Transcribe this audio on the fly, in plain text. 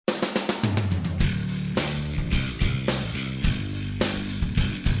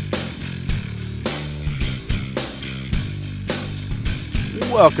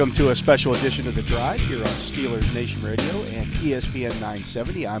Welcome to a special edition of The Drive here on Steelers Nation Radio and ESPN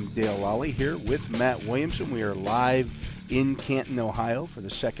 970. I'm Dale Lally here with Matt Williamson. We are live in Canton, Ohio for the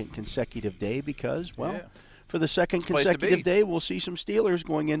second consecutive day because, for the second consecutive day, we'll see some Steelers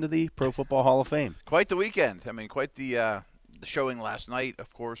going into the Pro Football Hall of Fame. Quite the weekend. I mean, quite the showing last night,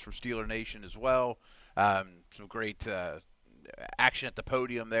 of course, for Steeler Nation as well. Some great action at the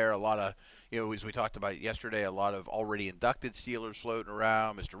podium there. A lot of, as we talked about yesterday, a lot of already inducted Steelers floating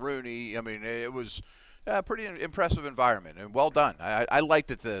around. Mr. Rooney. I mean, it was a pretty impressive environment and well done. I liked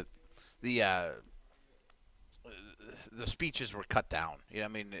that the speeches were cut down.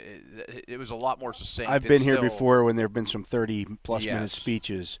 It was a lot more succinct. I've been here before when there have been some 30-plus minute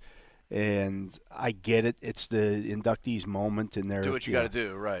speeches. And I get it. It's the inductees' moment, and they're do what you got to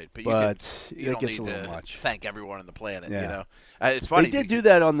do, right? But you it don't gets need a little to much. Thank everyone on the planet. Yeah. It's funny. They did do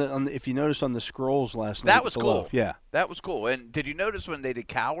that on the if you noticed on the scrolls last night. That was below. cool. Yeah, that was cool. And did you notice when they did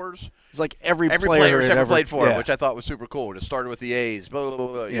Cowers? It's like every player had ever played for yeah. him, which I thought was super cool. It started with the A's, blah, blah,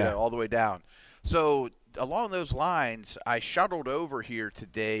 blah, you know, all the way down. So along those lines, I shuttled over here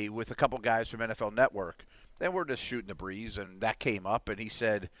today with a couple guys from NFL Network. Then we're just shooting the breeze, and that came up, and he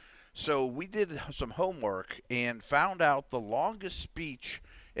said, so we did some homework and found out the longest speech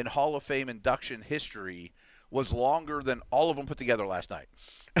in Hall of Fame induction history was longer than all of them put together last night.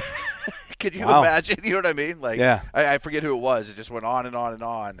 Could you imagine? You know what I mean? Like, I forget who it was. It just went on and on and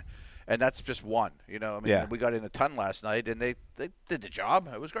on. And that's just one. We got in a ton last night, and they did the job.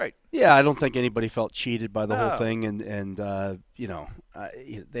 It was great. Yeah, I don't think anybody felt cheated by the whole thing, and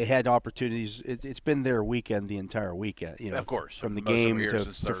they had opportunities. It's been their weekend the entire weekend. Of course, from the game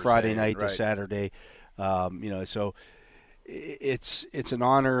to Friday night to Saturday. So it's an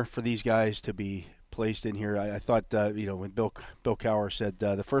honor for these guys to be placed in here. I thought, when Bill Cowher said,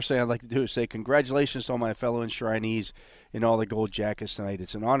 the first thing I'd like to do is say congratulations to all my fellow enshrinees in all the gold jackets tonight.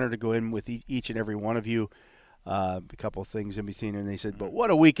 It's an honor to go in with each and every one of you. A couple of things in between, and they said, but what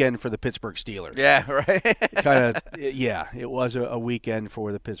a weekend for the Pittsburgh Steelers. Yeah, right. It was a weekend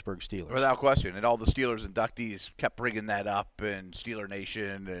for the Pittsburgh Steelers. Without question. And all the Steelers inductees kept bringing that up, and Steeler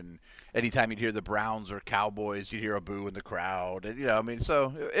Nation, and anytime you'd hear the Browns or Cowboys, you'd hear a boo in the crowd. And,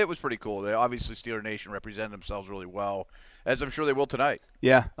 so it was pretty cool. Obviously, Steeler Nation represented themselves really well, as I'm sure they will tonight.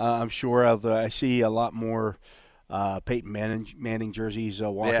 Yeah, I'm sure. I see a lot more Peyton Manning jerseys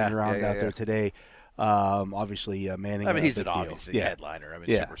walking around out there today. Obviously, Manning. I mean, he's an obviously headliner. I mean,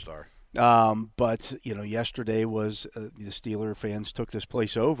 superstar. But yesterday was the Steeler fans took this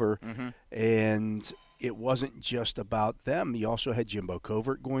place over, and it wasn't just about them. You also had Jimbo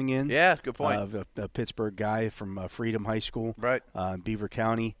Covert going in. Yeah, good point. A Pittsburgh guy from Freedom High School, right? Beaver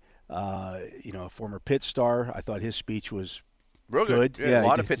County. A former Pitt star. I thought his speech was real good. Yeah, a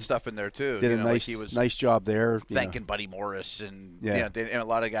lot of Pitt stuff in there too. Did a nice job there. Thanking Buddy Morris and and a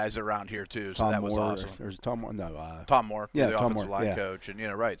lot of guys around here too. So that was awesome. There's Tom Moore. Tom Moore. Yeah, the Tom offensive Moore. line coach,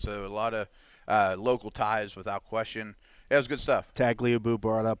 and right. So a lot of local ties without question. Yeah, it was good stuff. Tagliabue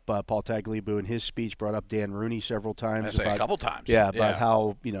brought up Paul Tagliabue in his speech brought up Dan Rooney several times. A couple times. Yeah, about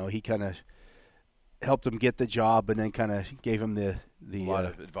how he kind of helped him get the job, and then kind of gave him a lot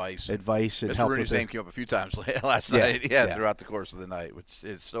of advice and helped. Rooney's name came up a few times last night. Throughout the course of the night, which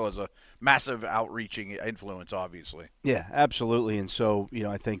it still has a massive outreaching influence, obviously. Yeah, absolutely. And so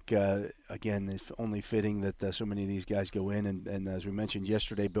I think again, it's only fitting that so many of these guys go in, and as we mentioned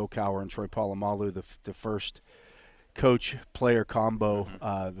yesterday, Bill Cowher and Troy Polamalu, the first coach-player combo,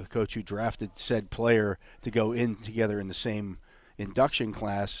 the coach who drafted said player to go in together in the same induction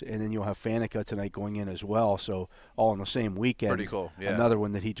class, and then you'll have Faneca tonight going in as well, so all in the same weekend. Pretty cool, yeah. Another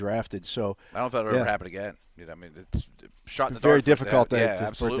one that he drafted. So I don't know if that'll ever happen again. It's shot in the dark. Very difficult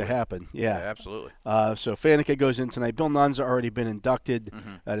for it to happen. Yeah, absolutely. So Faneca goes in tonight. Bill Nunn's already been inducted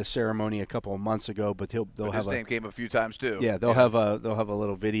at a ceremony a couple of months ago, but they'll have his name came a few times too. Yeah, they'll have a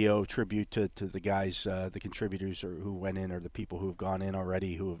little video tribute to the guys, the contributors who went in, or the people who have gone in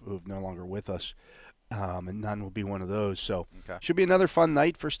already who have no longer with us. And Nunn will be one of those. So should be another fun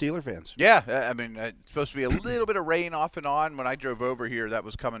night for Steeler fans. Yeah, I mean, it's supposed to be a little bit of rain off and on. When I drove over here, that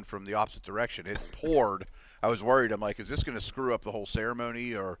was coming from the opposite direction. It poured. I was worried. I'm like, is this going to screw up the whole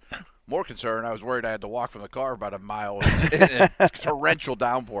ceremony? Or more concerned, I was worried I had to walk from the car about a mile in a torrential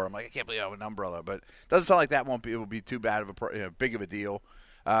downpour. I'm like, I can't believe I have an umbrella. But it doesn't sound like that will be too bad of big of a deal.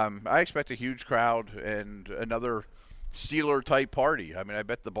 I expect a huge crowd and another Steeler-type party. I mean, I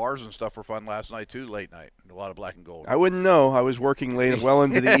bet the bars and stuff were fun last night, too, late night. A lot of black and gold. I wouldn't know. I was working late, well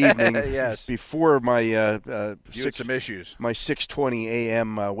into the evening. Yes. Before my you had some issues. My 6:20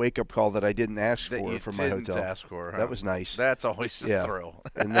 a.m. wake-up call that I didn't ask that for from my hotel. Ask for, huh? That was nice. That's always a thrill.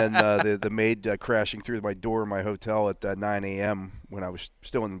 And then the maid crashing through my door in my hotel at 9 a.m. when I was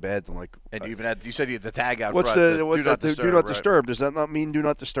still in bed. I'm like, and you said you had the tag out what's front. Do not disturb. Does that not mean do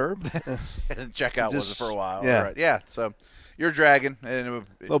not disturb? And checkout was it for a while. Yeah. Right. Yeah. So you're dragging a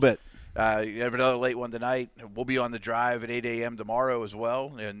little bit. You have another late one tonight. We'll be on the drive at 8 a.m. tomorrow as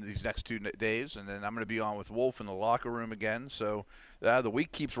well in these next 2 days. And then I'm going to be on with Wolf in the locker room again. So the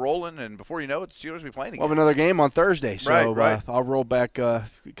week keeps rolling, and before you know it, the Steelers will be playing again. We'll have another game on Thursday. So right. I'll roll back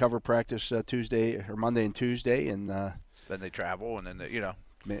cover practice Tuesday or Monday and Tuesday. And then they travel, and then,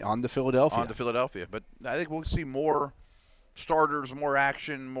 on to Philadelphia. On to Philadelphia. But I think we'll see more starters, more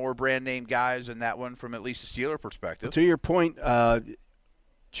action, more brand-name guys in that one from at least a Steeler perspective. To your point,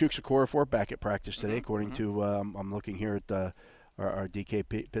 Chuks Okorafor back at practice today, according to I'm looking here at our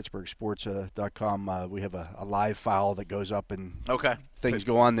DK Pittsburgh Sports.com. We have a live file that goes up and things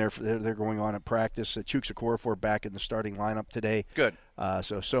go on there. They're going on at practice. Chuks Okorafor back in the starting lineup today. Good.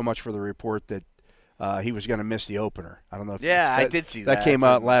 So much for the report that he was going to miss the opener. I don't know if I did see that. That came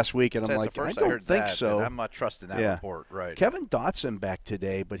out last week, and I'm like, I don't think so. I'm not trusting that report. Right. Kevin Dotson back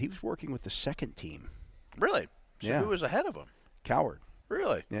today, but he was working with the second team. Really? So who was ahead of him? Coward.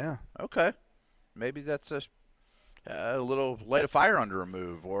 Really? Yeah. Okay. Maybe that's a little light a fire under a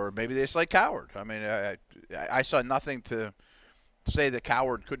move, or maybe they just like Coward. I mean, I saw nothing to say that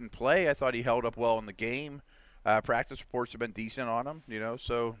Coward couldn't play. I thought he held up well in the game. Practice reports have been decent on him,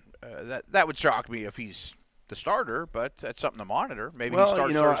 so that would shock me if he's the starter, but that's something to monitor. Maybe he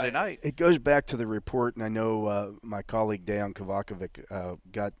starts Thursday night. It goes back to the report, and I know my colleague Dejan Kovakovic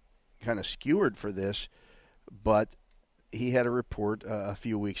got kind of skewered for this, but he had a report a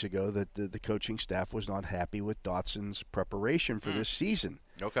few weeks ago that the coaching staff was not happy with Dotson's preparation for this season.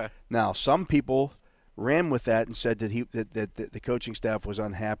 Okay. Now, some people ran with that and said that the coaching staff was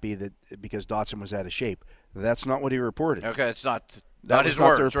unhappy because Dotson was out of shape. That's not what he reported. Okay, it's not his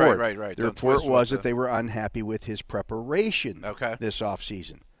words. Report. Right. The report was that they were unhappy with his preparation this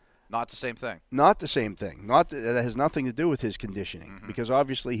offseason. Not the same thing. Not the same thing. That has nothing to do with his conditioning, because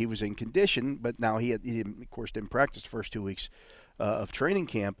obviously he was in condition, but now he of course didn't practice the first 2 weeks of training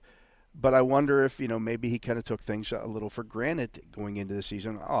camp. But I wonder if maybe he kind of took things a little for granted going into the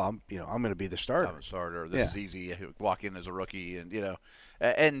season. I'm going to be the starter. I'm a starter. This is easy. Walk in as a rookie, and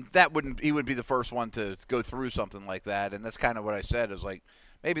and that he would be the first one to go through something like that. And that's kind of what I said is like,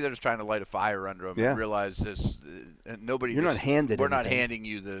 maybe they're just trying to light a fire under him and realize this. Nobody. You're not handed. We're anything. not handing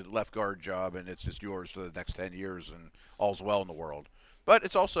you the left guard job, and it's just yours for the next 10 years, and all's well in the world. But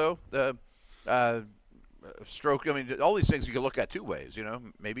it's also the stroke. I mean, all these things you can look at two ways.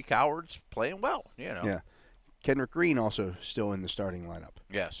 Maybe Coward's playing well. Yeah. Kendrick Green also still in the starting lineup.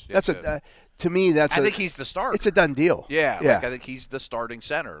 Yes. That's to me. I think he's the starter. It's a done deal. Yeah. I think he's the starting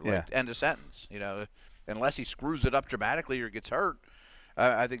center. End of sentence. Unless he screws it up dramatically or gets hurt.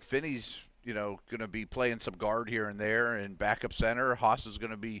 I think Finney's, going to be playing some guard here and there and backup center. Haas is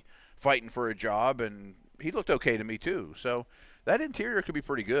going to be fighting for a job, and he looked okay to me too. So that interior could be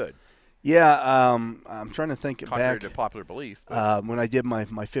pretty good. Yeah, I'm trying to think contrary back to popular belief. When I did my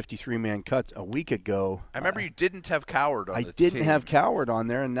 53-man cut a week ago. I remember you didn't have Coward on the team. I didn't have Coward on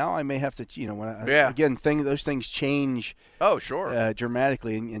there, and now I may have to. Again, those things change. Oh, sure.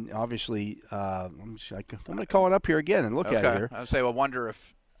 Dramatically, and obviously, I'm going to call it up here again and look at it here. I would say, I wonder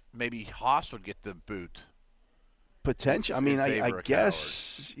if maybe Haas would get the boot. Potential. I mean, I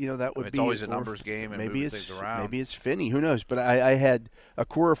guess that would it's be. It's always a numbers game, and moving things around. Maybe it's Finney. Who knows? But I had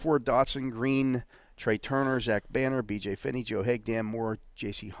Okorafor, Dotson, Green, Trey Turner, Zach Banner, B.J. Finney, Joe Haig, Dan Moore,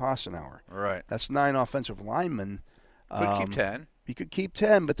 J.C. Hassenauer. Right. That's 9 offensive linemen. Could keep 10. You could keep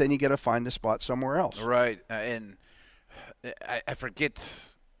 10, but then you got to find a spot somewhere else. Right. And I forget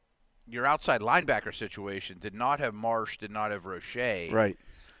your outside linebacker situation did not have Marsh, did not have Roche. Right.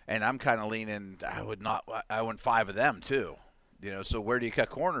 And I'm kind of leaning. I want 5 of them too. So where do you cut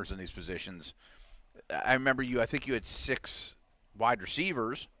corners in these positions? I remember I think you had 6 wide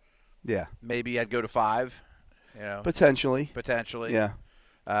receivers. Yeah. Maybe I'd go to 5. Potentially. Yeah.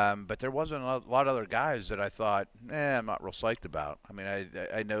 But there wasn't a lot of other guys that I thought, I'm not real psyched about. I mean,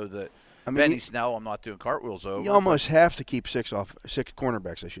 I know that Benny Snell, I'm not doing cartwheels over. You almost have to keep 6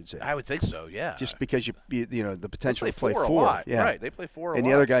 cornerbacks, I should say. I would think so, yeah. Just because the potential to play 4 4 a lot. Yeah. Right, they play 4 a lot. And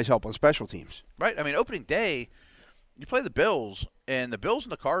the other guys help on special teams. Right. I mean, opening day, you play the Bills, and the Bills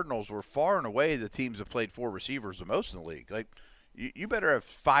and the Cardinals were far and away the teams that played 4 receivers the most in the league. Like, you better have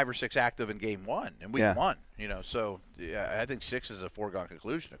 5 or 6 active in game 1 and week 1. So I think 6 is a foregone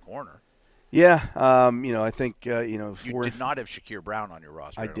conclusion at corner. Yeah. I think You did not have Shakir Brown on your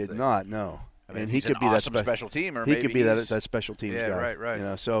roster. I did not. No. I mean, and he could be awesome that special teamer. He could be that special teams guy. Yeah,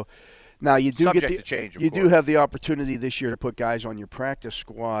 right. So now you do Subject to change, you do have the opportunity this year to put guys on your practice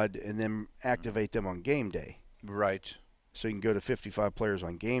squad and then activate them on game day. Right. so you can go to 55 players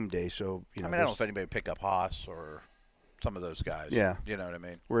on game day. So I don't know if anybody would pick up Haas or some of those guys. Yeah, you know what I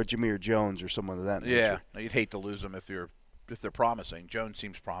mean. Or Jameer Jones or someone of that nature. Yeah, you'd hate to lose them if they're promising. Jones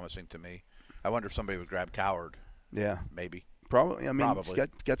seems promising to me. I wonder if somebody would grab Coward. Yeah, maybe. Probably. I mean, he's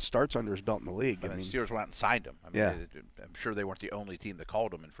got starts under his belt in the league. I mean, Steelers went out and signed him. I'm sure they weren't the only team that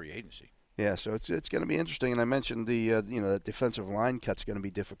called him in free agency. Yeah, so it's going to be interesting. And I mentioned the the defensive line cut's going to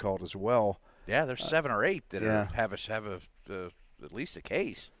be difficult as well. Yeah, there's 7 or 8 that have at least a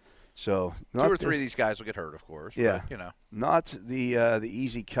case. So 2 or 3 of these guys will get hurt, of course. Yeah, but, not the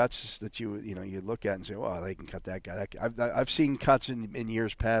easy cuts that you look at and say, well, they can cut that guy. I've seen cuts in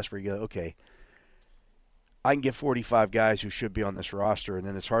years past where you go, okay, I can get 45 guys who should be on this roster, and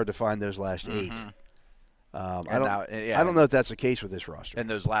then it's hard to find those last 8. I don't know if that's the case with this roster. And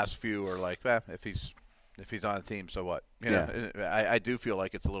those last few are like, if he's on a team, so what? You know, I do feel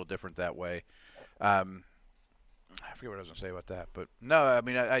like it's a little different that way. I forget what I was going to say about that, but no, I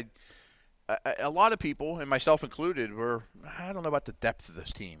mean, a lot of people, and myself included, I don't know about the depth of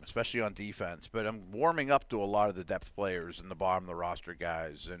this team, especially on defense, but I'm warming up to a lot of the depth players and the bottom of the roster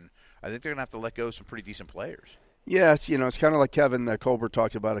guys, and I think they're going to have to let go of some pretty decent players. Yeah, it's kind of like Kevin Colbert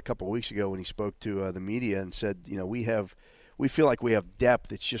talked about a couple of weeks ago when he spoke to the media and said, we feel like we have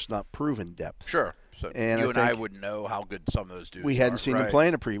depth. It's just not proven depth. Sure. So you and I would know how good some of those dudes are. We hadn't seen them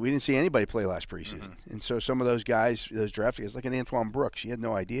play we didn't see anybody play last preseason. And so some of those guys, those draft guys, like an Antoine Brooks, you had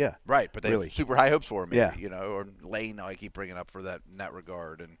no idea. Right, but they have super high hopes for him. Maybe, or Lane, I keep bringing up for that in that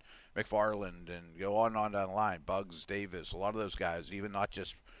regard, and McFarland, and go on and on down the line. Bugs, Davis, a lot of those guys, even not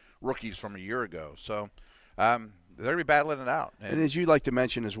just rookies from a year ago. So they're going to be battling it out. And as you like to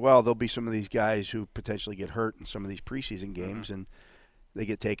mention as well, there'll be some of these guys who potentially get hurt in some of these preseason games, and they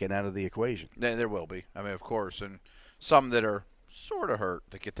get taken out of the equation. There will be. I mean, of course. And some that are sort of hurt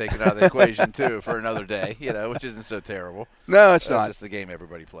that get taken out of the equation, too, for another day, which isn't so terrible. No, it's not. It's just the game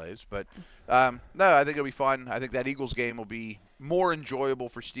everybody plays. But, no, I think it'll be fun. I think that Eagles game will be more enjoyable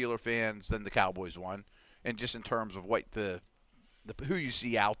for Steeler fans than the Cowboys one. And just in terms of what who you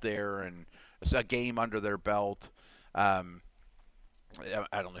see out there and a game under their belt. I don't know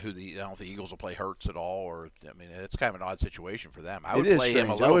I don't think the Eagles will play Hurts at all, or I mean, it's kind of an odd situation for them. I would play him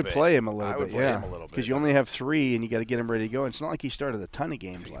a little bit. Play him a little bit, because you only have 3, and you got to get him ready to go. It's not like he started a ton of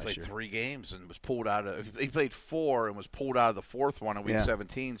games last year. He played 3 games and was pulled out of. He played 4 and was pulled out of the 4th one in Week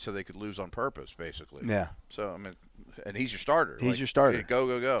 17, so they could lose on purpose, basically. Yeah. So I mean, and he's your starter. He's your starter. Go.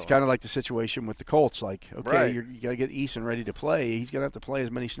 It's kind of like the situation with the Colts. Like, okay, you got to get Eason ready to play. He's going to have to play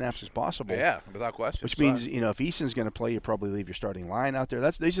as many snaps as possible. Yeah, without question. Which means, if Eason's going to play, you probably leave your starting line out there.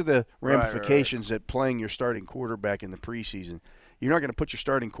 These are the ramifications that playing your starting quarterback in the preseason. You're not going to put your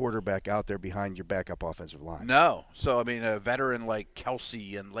starting quarterback out there behind your backup offensive line. No. So, I mean, a veteran like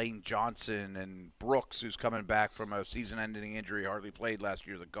Kelsey and Lane Johnson and Brooks, who's coming back from a season-ending injury, hardly played last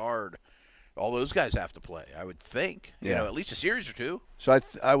year, the guard. All those guys have to play, I would think. At least a series or 2. So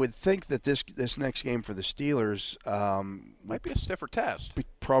I would think that this next game for the Steelers might be a stiffer test. We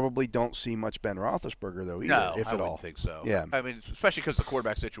probably don't see much Ben Roethlisberger, though, either, if at all. I don't think so. Yeah. I mean, especially because the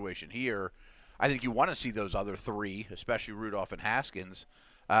quarterback situation here, I think you want to see those other 3, especially Rudolph and Haskins.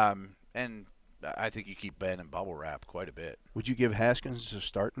 And I think you keep Ben in bubble wrap quite a bit. Would you give Haskins a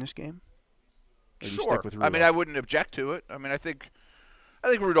start in this game? Sure. I mean, I wouldn't object to it. I mean, I think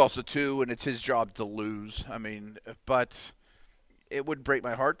Rudolph's a 2, and it's his job to lose. I mean, but it would break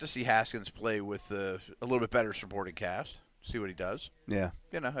my heart to see Haskins play with a little bit better supporting cast. See what he does. Yeah.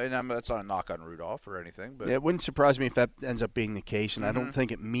 And that's not a knock on Rudolph or anything. But it wouldn't surprise me if that ends up being the case, and I don't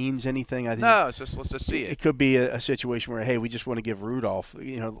think it means anything. I think let's just see it. It could be a situation where, hey, we just want to give Rudolph.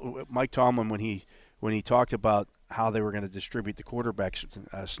 Mike Tomlin, when he talked about how they were going to distribute the quarterback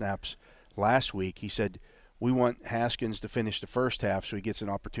snaps last week, he said, we want Haskins to finish the first half so he gets an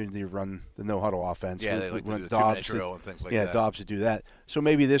opportunity to run the no-huddle offense. Yeah, they like to do the 2-minute drill and things like that. Yeah, Dobbs to do that. So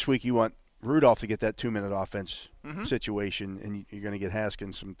maybe this week you want Rudolph to get that 2-minute offense situation, and you're going to get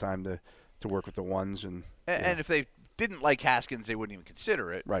Haskins some time to work with the ones. And if they didn't like Haskins, they wouldn't even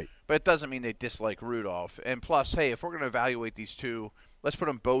consider it. Right. But it doesn't mean they dislike Rudolph. And plus, hey, if we're going to evaluate these 2, let's put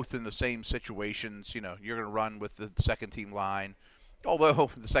them both in the same situations. You're going to run with the second-team line. Although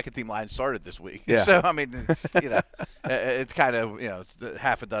the second-team line started this week. Yeah. So, I mean, it's kind of,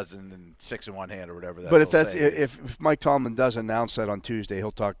 half a dozen and 6 in one hand or whatever. But if Mike Tomlin does announce that on Tuesday,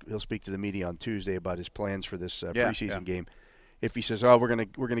 he'll speak to the media on Tuesday about his plans for this preseason game. If he says, we're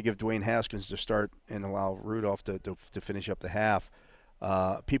gonna give Dwayne Haskins to start and allow Rudolph to finish up the half,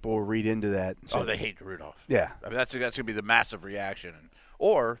 people will read into that. They hate Rudolph. Yeah. I mean, that's going to be the massive reaction.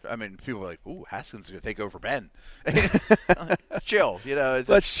 Or, I mean, people are like, ooh, Haskins is going to take over Ben. Chill.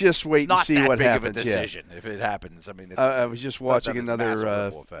 Let's just wait and see what happens. It's not that big of a decision if it happens. I mean, I was just watching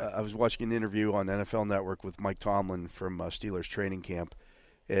I was watching an interview on NFL Network with Mike Tomlin from Steelers training camp.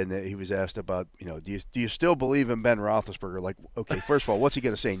 And he was asked about, do you still believe in Ben Roethlisberger? Like, okay, first of all, what's he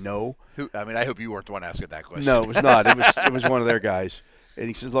going to say? No. I hope you weren't the one asking that question. No, it was not. It was one of their guys. And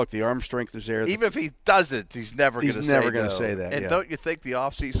he says, look, the arm strength is there. Even if he doesn't, he's never going to say that. And don't you think the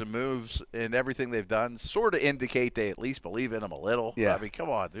offseason moves and everything they've done sort of indicate they at least believe in him a little? Yeah. I mean, come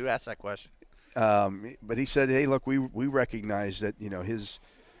on. Who asked that question? But he said, hey, look, we recognize that,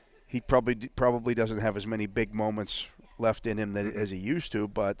 he probably doesn't have as many big moments left in him as he used to,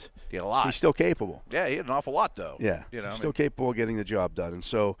 but he's still capable. Yeah, he had an awful lot, though. Yeah, still capable of getting the job done. And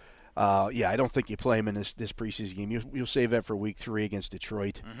so, I don't think you play him in this preseason game. You'll save that for week 3 against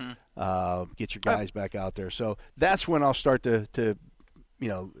Detroit. Get your guys back out there. So that's when I'll start to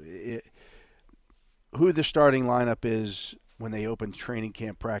who the starting lineup is when they open training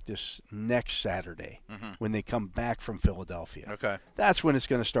camp practice next Saturday, when they come back from Philadelphia. Okay. That's when it's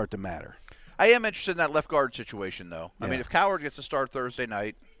going to start to matter. I am interested in that left guard situation, though. Yeah. I mean, if Coward gets to start Thursday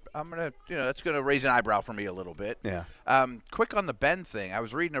night, I'm going to, that's going to raise an eyebrow for me a little bit. Yeah. Quick on the Ben thing. I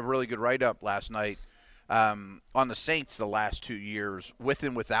was reading a really good write-up last night on the Saints the last 2 years, with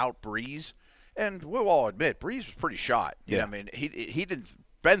and without Breeze. And we'll all admit, Breeze was pretty shot. You know, I mean, he didn't.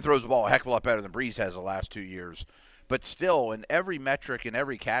 Ben throws the ball a heck of a lot better than Breeze has the last 2 years. But still, in every metric, in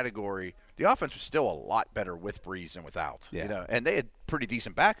every category, the offense was still a lot better with Breeze than without. Yeah. And they had pretty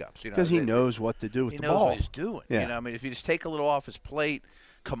decent backups. Because he knows what to do with the ball. He knows what he's doing. Yeah. I mean, if you just take a little off his plate,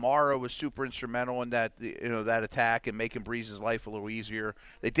 Kamara was super instrumental in that that attack and making Breeze's life a little easier.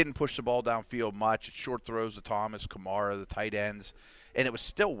 They didn't push the ball downfield much. It's short throws to Thomas, Kamara, the tight ends, and it was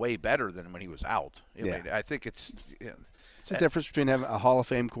still way better than when he was out. I mean, I think it's. It's the difference between having a Hall of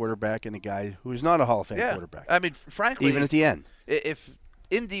Fame quarterback and a guy who's not a Hall of Fame quarterback. I mean, frankly, even at the end, if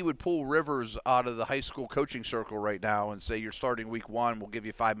Indy would pull Rivers out of the high school coaching circle right now and say you're starting week 1, we'll give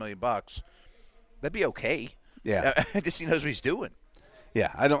you $5 million, that'd be okay. Yeah, just he knows what he's doing.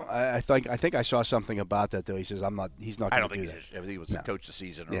 Yeah, I think I saw something about that though. He says he's not going to do that. I don't think he was to coach the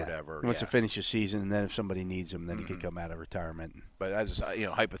season or whatever. He wants to finish the season, and then if somebody needs him, then he can come out of retirement. But as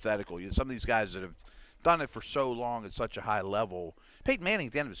hypothetical, some of these guys that have done it for so long at such a high level. Peyton Manning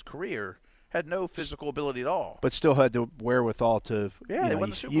at the end of his career had no physical ability at all, but still had the wherewithal to. They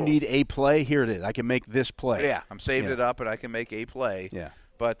won the Super Bowl. You need a play. Here it is. I can make this play. Yeah, I'm saving it up, and I can make a play. Yeah.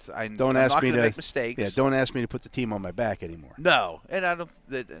 But I'm not going to make mistakes. Yeah, don't ask me to put the team on my back anymore. No, and I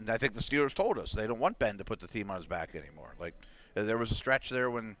think the Steelers told us they don't want Ben to put the team on his back anymore. Like there was a stretch there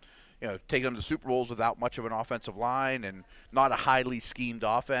when, taking them to Super Bowls without much of an offensive line and not a highly schemed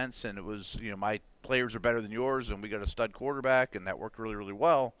offense, and it was my players are better than yours, and we got a stud quarterback, and that worked really, really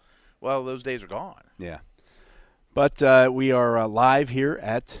well. Well, those days are gone. Yeah, but we are live here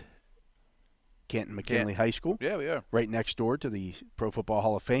at Canton McKinley High School. Yeah, we are. Right next door to the Pro Football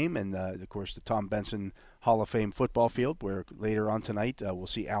Hall of Fame and, of course, the Tom Benson Hall of Fame football field, where later on tonight we'll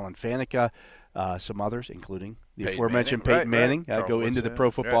see Alan Faneca, some others, incling the aforementioned Peyton Manning, go into the Pro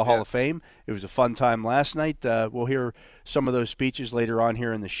Football Hall of Fame. It was a fun time last night. We'll hear some of those speeches later on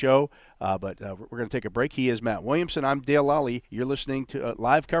here in the show, but we're going to take a break. He is Matt Williamson. I'm Dale Lally. You're listening to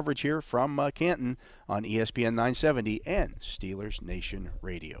live coverage here from Canton on ESPN 970 and Steelers Nation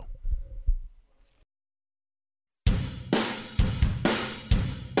Radio.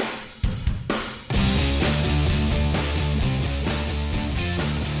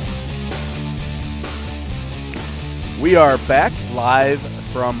 We are back live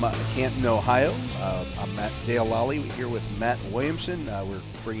from Canton, Ohio. I'm Dale Lally here with Matt Williamson. We're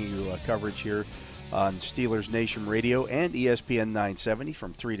bringing you coverage here on Steelers Nation Radio and ESPN 970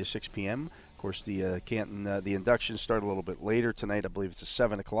 from 3 to 6 p.m. Of course, the Canton the inductions start a little bit later tonight. I believe it's a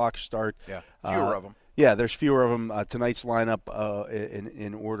 7 o'clock start. Yeah, fewer of them. Yeah, there's fewer of them. Tonight's lineup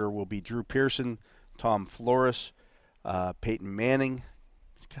in order will be Drew Pearson, Tom Flores, Peyton Manning.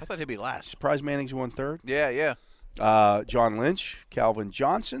 I thought he'd be last. Surprise Manning's 1/3. Yeah. John Lynch, Calvin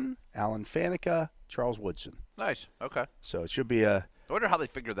Johnson, Alan Faneca, Charles Woodson. Nice. Okay. So it should be a. I wonder how they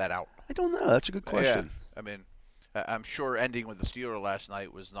figured that out. I don't know. That's a good question. Yeah. I mean, I'm sure ending with the Steeler last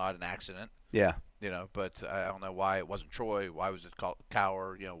night was not an accident. Yeah. But I don't know why it wasn't Troy. Why was it called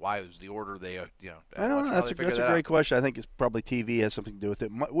Cower? Why was the order they? I don't know. That's a great question. I think it's probably TV has something to do with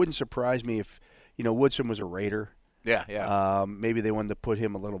it. Wouldn't surprise me if, Woodson was a Raider. Yeah, yeah. Maybe they wanted to put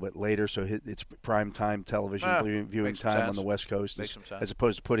him a little bit later, so it's prime time television viewing time on the West Coast, as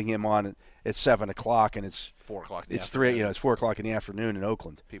opposed to putting him on at 7 o'clock and it's 4 o'clock. It's 4 o'clock in the afternoon in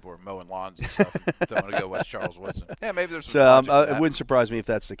Oakland. People are mowing lawns and stuff. And don't want to go West Charles Woodson. Yeah, maybe there's some. So it wouldn't surprise me if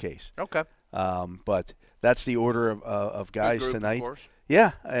that's the case. Okay. But that's the order of guys group, tonight. Of course.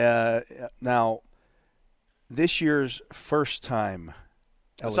 Yeah. Now, this year's first time.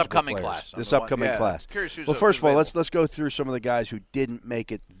 This upcoming class. Curious who's first of all, let's go through some of the guys who didn't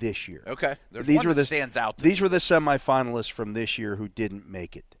make it this year. Okay. These one that stands out. These were the semifinalists from this year who didn't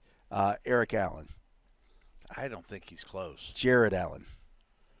make it. Eric Allen. I don't think he's close. Jared Allen.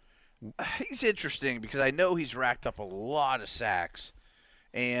 He's interesting because I know he's racked up a lot of sacks,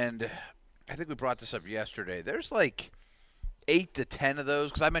 and I think we brought this up yesterday. There's like 8 to 10 of those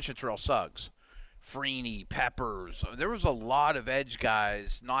because I mentioned Terrell Suggs. Freeney, Peppers. There was a lot of edge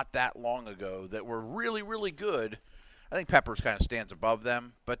guys not that long ago that were really, really good. I think Peppers kind of stands above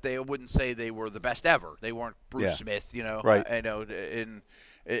them, but they wouldn't say they were the best ever. They weren't Bruce Smith, Right. I know.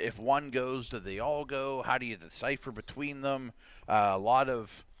 If one goes, do they all go? How do you decipher between them? A lot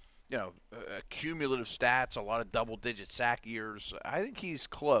of, cumulative stats, a lot of double-digit sack years. I think he's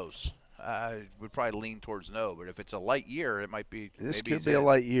close. I would probably lean towards no, but if it's a light year, it might be. This could be a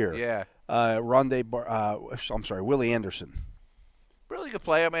light year. Yeah. Willie Anderson. Really good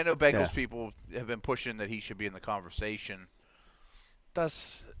play. I mean, I know Bengals people have been pushing that he should be in the conversation.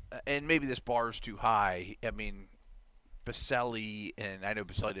 And maybe this bar is too high. I mean, Baselli, and I know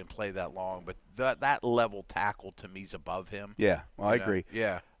Baselli didn't play that long, but that level tackle to me is above him. Yeah, well, I agree.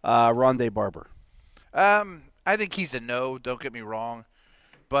 Yeah. Rondé Barber. I think he's a no. Don't get me wrong,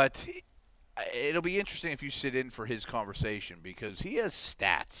 but it'll be interesting if you sit in for his conversation because he has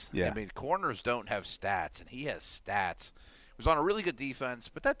stats. Yeah. I mean, corners don't have stats, and he has stats. He was on a really good defense,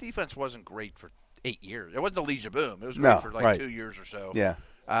 but that defense wasn't great for 8 years. It wasn't Elijah Boom. It was great for 2 years or so. Yeah.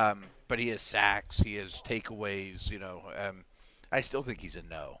 But he has sacks. He has takeaways. I still think he's a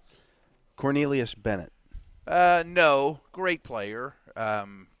no. Cornelius Bennett. No. Great player.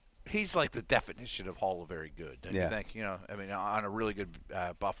 He's like the definition of Hall of Very Good, don't you think? On a really good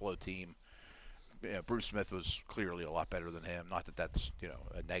Buffalo team, Bruce Smith was clearly a lot better than him. Not that that's,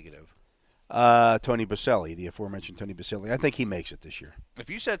 a negative. Tony Baselli, the aforementioned Tony Baselli. I think he makes it this year. If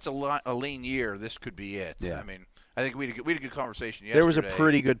you said it's a lean year, this could be it. Yeah. I mean, I think we had a good conversation yesterday. There was a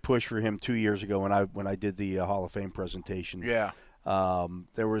pretty good push for him 2 years ago when I did the Hall of Fame presentation. Yeah.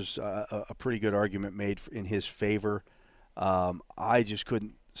 There was a pretty good argument made in his favor. I just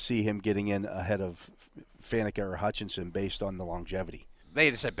couldn't see him getting in ahead of Faneca or Hutchinson based on the longevity. They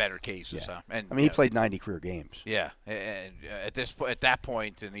just had better cases. Yeah. And he played 90 career games. Yeah, and at that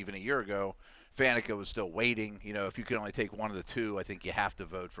point, and even a year ago, Faneca was still waiting. If you could only take one of the two, I think you have to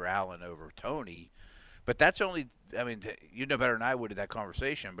vote for Allen over Tony. But that's only, I mean, you know better than I would at that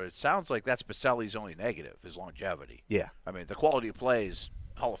conversation, but it sounds like that's Baselli's only negative, his longevity. Yeah. I mean, the quality of play is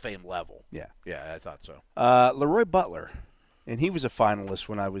Hall of Fame level. Yeah. Yeah, I thought so. Leroy Butler, and he was a finalist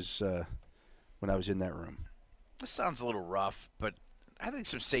when I was in that room. This sounds a little rough, but I think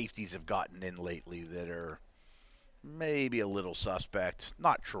some safeties have gotten in lately that are maybe a little suspect.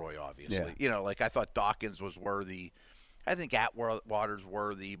 Not Troy, obviously. Yeah. I thought Dawkins was worthy. I think Atwater's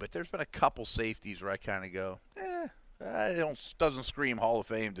worthy, but there's been a couple safeties where I kind of go, doesn't scream Hall of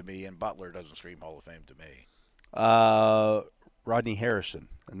Fame to me, and Butler doesn't scream Hall of Fame to me. Rodney Harrison,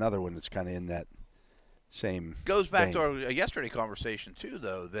 another one that's kind of in that same goes back vein. to our yesterday conversation too,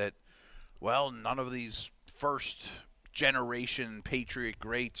 though, that none of these first generation Patriot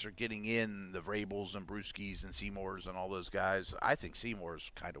greats are getting in, the Vrabels and Brewskis and Seymours and all those guys. I think Seymour's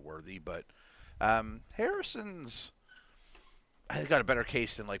kind of worthy, but Harrison's I think got a better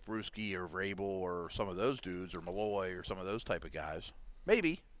case than like Brewski or Vrabel or some of those dudes or Malloy or some of those type of guys.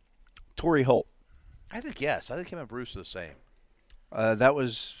 Maybe. Torrey Holt. I think yes. I think him and Bruce are the same. That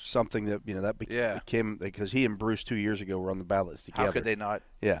was something that became because he and Bruce 2 years ago were on the ballots together. How could they not?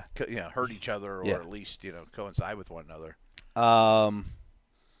 Yeah. Hurt each other or at least coincide with one another.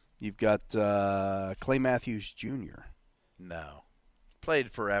 You've got Clay Matthews Jr. No, played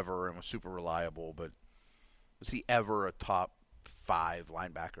forever and was super reliable, but was he ever a top 5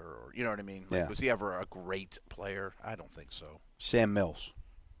 linebacker or you know what I mean? Was he ever a great player? I don't think so. Sam Mills.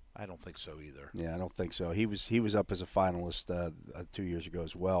 I don't think so either. Yeah, I don't think so. He was up as a finalist 2 years ago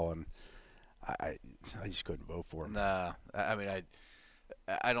as well, and I just couldn't vote for him. Nah, I mean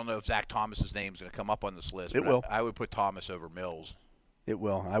I don't know if Zach Thomas's name's going to come up on this list. It will. I would put Thomas over Mills. It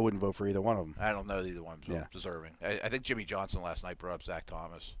will. I wouldn't vote for either one of them. I don't know either one's deserving. I think Jimmy Johnson last night brought up Zach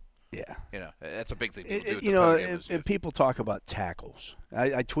Thomas. Yeah. That's a big thing people do. And people talk about tackles.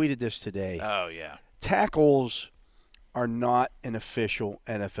 I tweeted this today. Oh, yeah. Tackles are not an official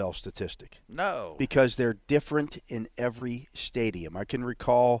NFL statistic. No. Because they're different in every stadium. I can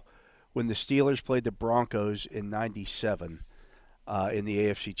recall when the Steelers played the Broncos in '97 in the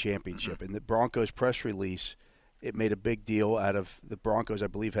AFC Championship. Mm-hmm. In the Broncos press release, it made a big deal out of the Broncos, I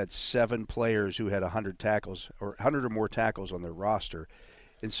believe, had 7 players who had 100 tackles or 100 or more tackles on their roster.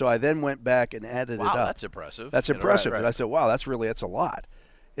 And so I then went back and added it up. Wow, that's impressive. That's impressive. Right. And I said, wow, that's a lot.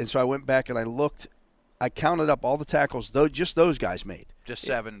 And so I went back and I counted up all the tackles just those guys made. Just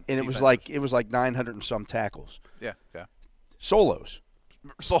 7. And it was like 900 and some tackles. Yeah. Solos,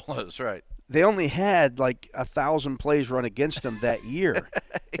 right. They only had like 1,000 plays run against them that year.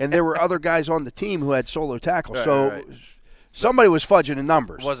 And there were other guys on the team who had solo tackles. Right. Somebody was fudging the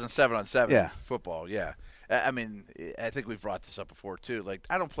numbers. It wasn't 7-on-7 football, yeah. I mean, I think we've brought this up before too. Like,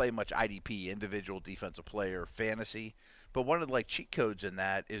 I don't play much IDP, individual defensive player fantasy, but one of the cheat codes in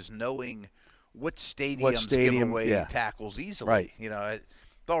that is knowing what stadiums give away tackles easily. Right. You know,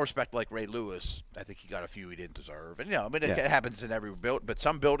 with all respect, like Ray Lewis, I think he got a few he didn't deserve. And, it happens in every build, but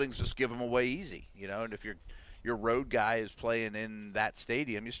some buildings just give them away easy, and if your road guy is playing in that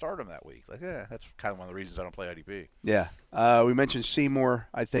stadium, you start him that week. That's kind of one of the reasons I don't play IDP. Yeah. We mentioned Seymour.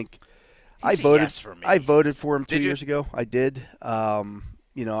 I think I voted for him 2 years ago. I did.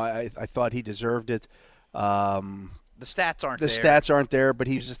 I thought he deserved it. The stats aren't there. The stats aren't there, but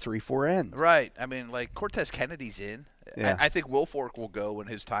he's a 3-4 end. Right. I mean, Cortez Kennedy's in. Yeah. I think Wilfork will go when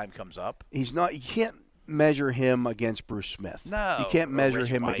his time comes up. He's not. You can't measure him against Bruce Smith. No. You can't measure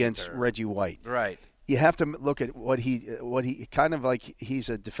him White against Reggie White. Right. You have to look at what he kind of like. He's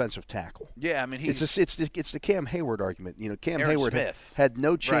a defensive tackle. Yeah, I mean, it's the Cam Hayward argument. Cam Aaron Hayward Smith. had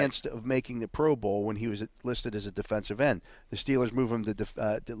no chance of making the Pro Bowl when he was listed as a defensive end. The Steelers move him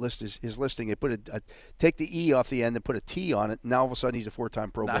to list his listing. They put take the E off the end and put a T on it. Now all of a sudden he's a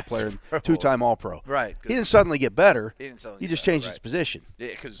 4-time Pro Bowl player and 2-time All-Pro. Right. He didn't suddenly get better. He just changed his position. Yeah,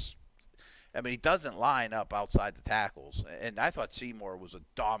 because he doesn't line up outside the tackles. And I thought Seymour was a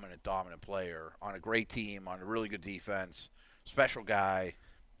dominant player on a great team, on a really good defense, special guy.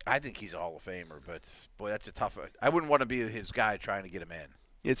 I think he's a Hall of Famer, but, boy, that's a tough – I wouldn't want to be his guy trying to get him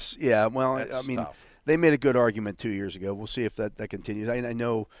in. Tough. They made a good argument 2 years ago. We'll see if that continues. I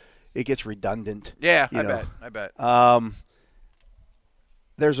know it gets redundant. Yeah, I bet.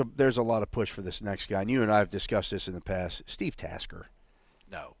 There's a lot of push for this next guy, and you and I have discussed this in the past. Steve Tasker.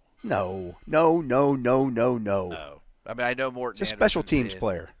 No. No. I mean, I know Morton Anderson's a special teams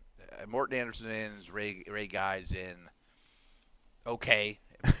player. Morton Anderson is Ray Guy's in. Okay.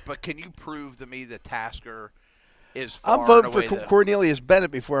 But can you prove to me that Tasker is far I'm voting for Cornelius Bennett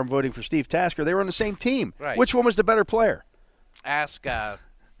before I'm voting for Steve Tasker. They were on the same team. Right. Which one was the better player? Ask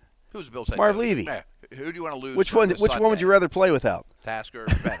who's Bill's head Marv coach? Levy. Yeah. Who do you want to lose? Which one would you rather play without? Tasker or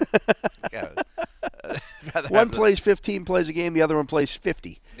Bennett? One plays 15 plays a game, the other one plays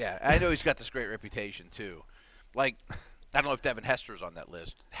 50. Yeah, I know he's got this great reputation too. I don't know if Devin Hester's on that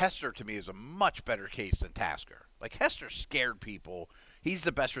list. Hester to me is a much better case than Tasker. Hester scared people. He's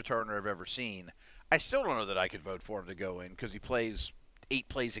the best returner I've ever seen. I still don't know that I could vote for him to go in because he plays 8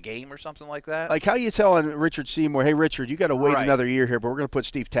 plays a game or something like that. How you telling Richard Seymour, hey, Richard, you got to wait another year here, but we're going to put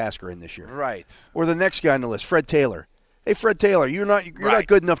Steve Tasker in this year. Right. Or the next guy on the list, Fred Taylor. Hey, Fred Taylor, you're not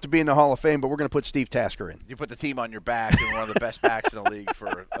good enough to be in the Hall of Fame, but we're going to put Steve Tasker in. You put the team on your back and one of the best backs in the league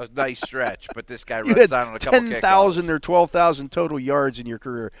for a nice stretch, but this guy runs down on a couple 10,000 or 12,000 total yards in your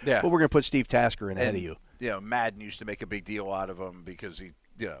career. Yeah. But we're going to put Steve Tasker in ahead of you. Madden used to make a big deal out of him because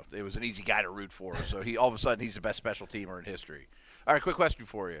it was an easy guy to root for. So all of a sudden he's the best special teamer in history. All right, quick question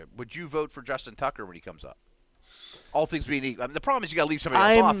for you: would you vote for Justin Tucker when he comes up? All things being equal. The problem is you got to leave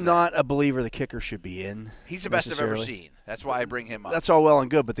somebody else off. I'm not a believer the kicker should be in. He's the best I've ever seen. That's why I bring him up. That's all well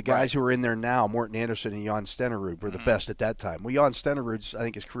and good, but the guys who are in there now, Morton Anderson and Jan Stenerud, were the best at that time. Well, Jan Stenerud's, I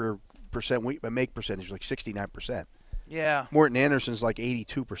think his career make percentage was 69%. Yeah. Morton Anderson's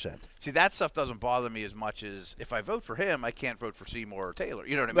 82%. See, that stuff doesn't bother me as much as if I vote for him, I can't vote for Seymour or Taylor.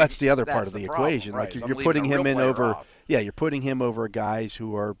 You know what I mean? That's the other part of the equation. Right. You're putting him in over. Yeah, you're putting him over guys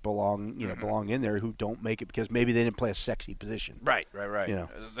who are belong in there who don't make it because maybe they didn't play a sexy position. Right.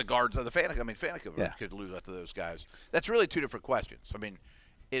 The guards of the Faneca could lose out to those guys. That's really two different questions. I mean,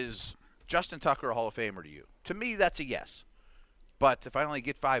 is Justin Tucker a Hall of Famer to you? To me, that's a yes. But if I only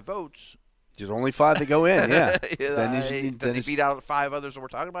get 5 votes. There's only 5 that go in, yeah. Does he beat out 5 others that we're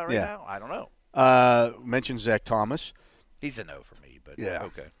talking about now? I don't know. Mentioned Zach Thomas. He's a no for me, but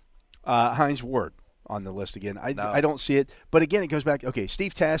okay. Hines Ward on the list again. I don't see it. But again, it goes back. Okay,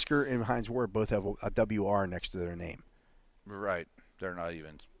 Steve Tasker and Hines Ward both have a WR next to their name. Right. They're not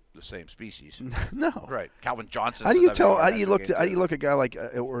even the same species. No. Right. Calvin Johnson. How do you tell? How do you look a guy like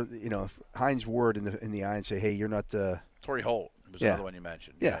or Hines Ward in the eye and say, hey, you're not Torrey Holt was another one you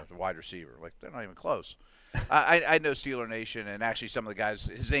mentioned. Yeah. The wide receiver. Like, they're not even close. I know Steeler Nation, and actually some of the guys,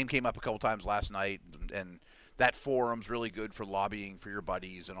 his name came up a couple times last night, and that forum's really good for lobbying for your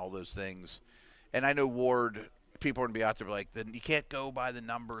buddies and all those things. And I know Ward, people are going to be out there like, you can't go by the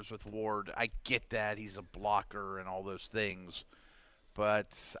numbers with Ward. I get that. He's a blocker and all those things. But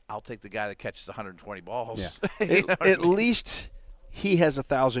I'll take the guy that catches 120 balls. Yeah. At least he has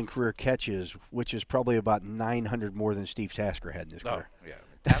 1,000 career catches, which is probably about 900 more than Steve Tasker had in his career. Yeah.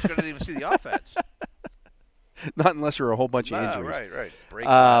 Tasker didn't even see the offense. Not unless there are a whole bunch of injuries.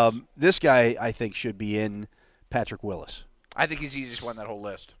 Right. This guy, I think, should be in Patrick Willis. I think he's the easiest one on that whole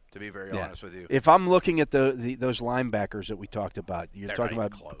list, to be very honest with you. If I'm looking at those linebackers that we talked about, you're talking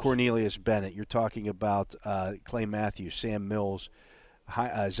about Cornelius Bennett, you're talking about Clay Matthews, Sam Mills,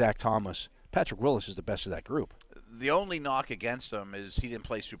 Zach Thomas. Patrick Willis is the best of that group. The only knock against him is he didn't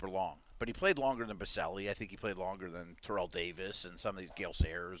play super long. But he played longer than Baselli. I think he played longer than Terrell Davis and some of these Gale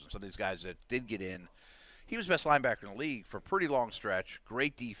Sayers and some of these guys that did get in. He was best linebacker in the league for a pretty long stretch.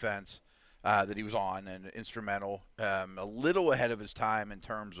 Great defense that he was on and instrumental. A little ahead of his time in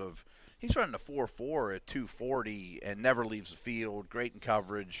terms of he's running a 4.4 at 240 and never leaves the field. Great in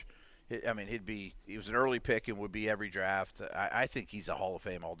coverage. I mean, he was an early pick and would be every draft. I think he's a Hall of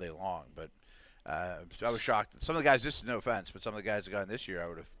Fame all day long. But I was shocked. Some of the guys, this is no offense, but some of the guys that got in this year I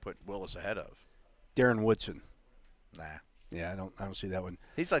would have put Willis ahead of. Darren Woodson. Nah. Yeah, I don't see that one.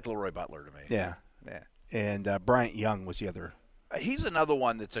 He's like Leroy Butler to me. Yeah. Yeah. And Bryant Young was the other. He's another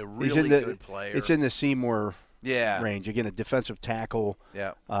one that's a really good player. It's in the Seymour range. Again, a defensive tackle.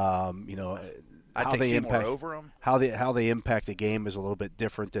 Yeah. I'd take Seymour over him. How they impact the game is a little bit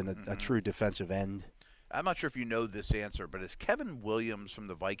different than a true defensive end. I'm not sure if you know this answer, but has Kevin Williams from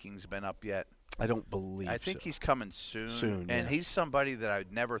the Vikings been up yet? I don't believe so. I think he's coming soon. And he's somebody that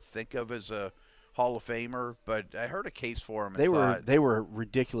I'd never think of as a Hall of Famer, but I heard a case for him. They were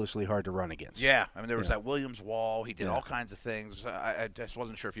ridiculously hard to run against. Yeah, I mean there was that Williams wall. He did all kinds of things. I just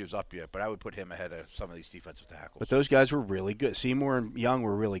wasn't sure if he was up yet, but I would put him ahead of some of these defensive tackles. But those guys were really good. Seymour and Young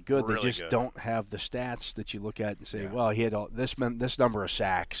were really good. They just don't have the stats that you look at and say, well, he had this number of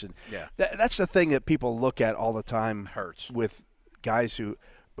sacks, and that's the thing that people look at all the time. Hurts with guys who,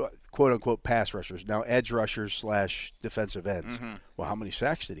 quote unquote, pass rushers, now edge rushers / defensive ends. Well, how many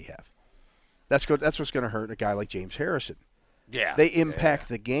sacks did he have? That's what's going to hurt a guy like James Harrison. Yeah, they impact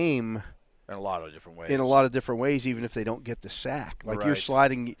the game in a lot of different ways. Even if they don't get the sack, like you're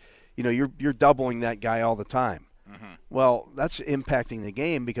sliding, you're doubling that guy all the time. Well, that's impacting the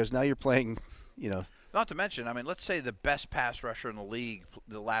game because now you're playing, Not to mention, I mean, let's say the best pass rusher in the league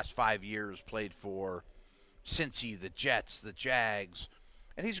the last 5 years played for Cincy, the Jets, the Jags,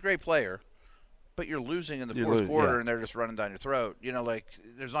 and he's a great player. But you're losing in the fourth quarter, and they're just running down your throat.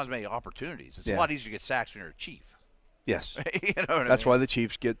 There's not as many opportunities. It's a lot easier to get sacks when you're a Chief. Yes. That's why the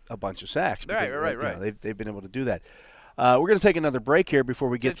Chiefs get a bunch of sacks. Right. They've been able to do that. We're going to take another break here before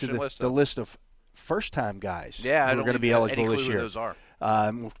we get to the list of first-time guys who are going to be eligible this year. Those are.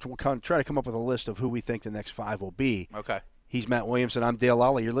 We'll try to come up with a list of who we think the next 5 will be. Okay. He's Matt Williamson. I'm Dale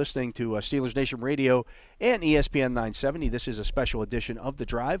Lally. You're listening to Steelers Nation Radio and ESPN 970. This is a special edition of The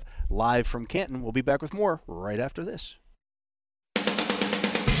Drive, live from Canton. We'll be back with more right after this.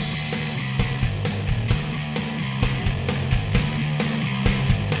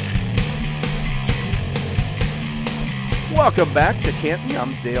 Welcome back to Canton.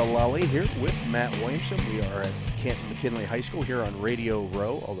 I'm Dale Lally here with Matt Williamson. We are at Canton McKinley High School here on Radio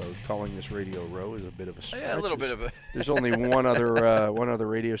Row, although calling this Radio Row is a bit of a stretch. Yeah, a little bit of a. There's only one other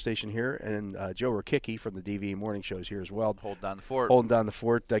radio station here, and Joe Rakicki from the DVE Morning Show is here as well. Holding down the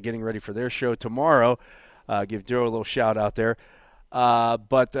fort. Getting ready for their show tomorrow. Give Joe a little shout out there.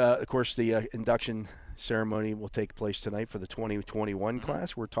 But of course, the induction ceremony will take place tonight for the 2021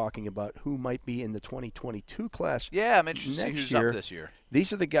 class. We're talking about who might be in the 2022 class. Yeah, I'm interested to see who's up this year.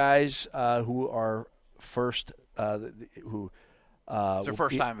 These are the guys who are first, who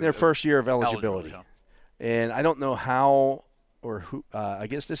their first year of eligibility. And I don't know how or who. I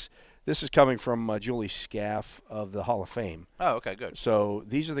guess this is coming from Julie Scaff of the Hall of Fame. Oh, okay, good. So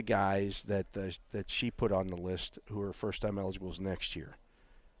these are the guys that she put on the list who are first-time eligibles next year.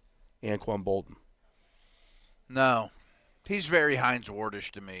 Anquan Bolden. No, he's very Hines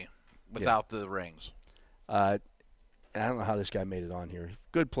Wardish to me without the rings. I don't know how this guy made it on here.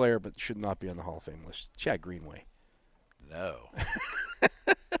 Good player, but should not be on the Hall of Fame list. Chad Greenway. No.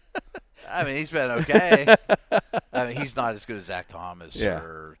 I mean, he's been okay. I mean, he's not as good as Zach Thomas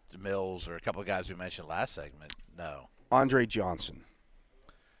or Mills or a couple of guys we mentioned last segment. No. Andre Johnson.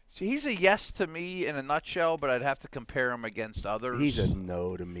 So he's a yes to me in a nutshell, but I'd have to compare him against others. He's a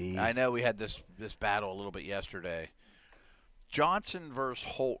no to me. I know we had this battle a little bit yesterday. Johnson versus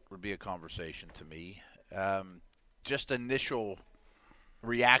Holt would be a conversation to me. Just initial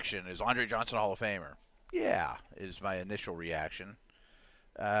reaction is Andre Johnson Hall of Famer. Yeah, is my initial reaction.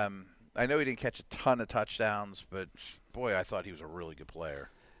 I know he didn't catch a ton of touchdowns, but boy, I thought he was a really good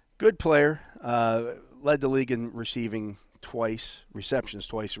player. Good player. Led the league in receiving twice, receptions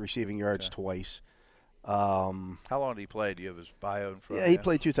twice, receiving yards twice. How long did he play? Do you have his bio in front of you? Yeah, he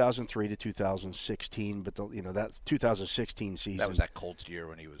played 2003 to 2016, but that 2016 season. That was that Colts year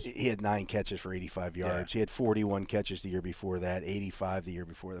when he was. He had 9 catches for 85 yards. Yeah. He had 41 catches the year before that, 85 the year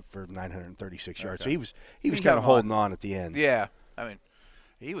before that for 936 yards. So he was kind of holding on at the end. Yeah, I mean,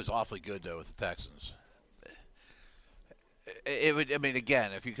 he was awfully good though with the Texans.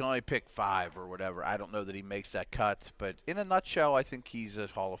 Again, if you can only pick 5 or whatever, I don't know that he makes that cut. But in a nutshell, I think he's a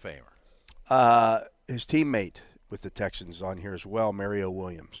Hall of Famer. His teammate with the Texans on here as well, Mario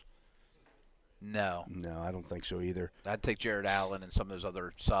Williams. No, I don't think so either. I'd take Jared Allen and some of those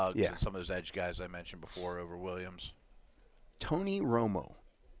other Suggs and some of those edge guys I mentioned before over Williams. Tony Romo.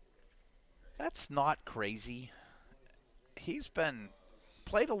 That's not crazy. He's been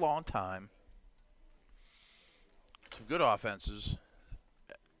played a long time. Some good offenses.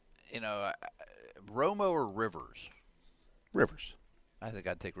 Romo or Rivers? Rivers. I think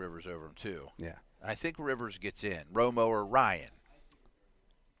I'd take Rivers over him too. Yeah. I think Rivers gets in. Romo or Ryan?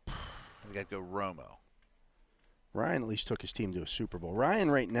 I think I'd go Romo. Ryan at least took his team to a Super Bowl.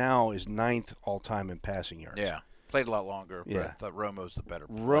 Ryan right now is 9th all-time in passing yards. Yeah. Played a lot longer, but I thought Romo's the better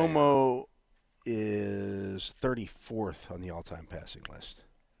player. Romo is 34th on the all-time passing list.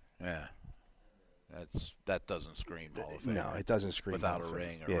 Yeah. That doesn't scream Hall of Fame. No, it doesn't scream without Hall of a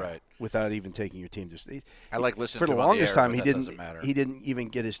Fame. ring, right? Without even taking your team to. I like listening for to the longest time. He didn't even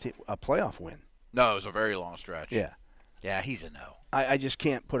get his team a playoff win. No, it was a very long stretch. Yeah, yeah, he's a no. I just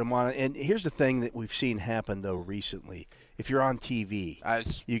can't put him on. And here's the thing that we've seen happen though recently. If you're on TV,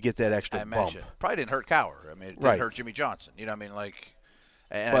 you get that extra bump. Probably didn't hurt Cowher. I mean, it didn't hurt Jimmy Johnson. You know what I mean? Like.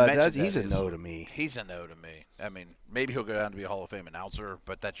 But he's a no to me. He's a no to me. I mean, maybe he'll go down to be a Hall of Fame announcer,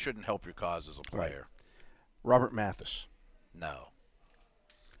 but that shouldn't help your cause as a player. Right. Robert Mathis. No.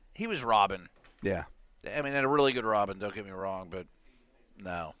 He was Robin. Yeah. I mean, and a really good Robin, don't get me wrong, but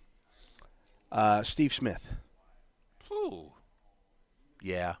no. Steve Smith. Ooh.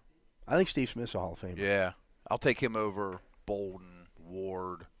 Yeah. I think Steve Smith's a Hall of Famer. Yeah. I'll take him over Bolden,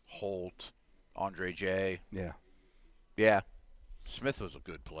 Ward, Holt, Andre J. Yeah. Yeah. Smith was a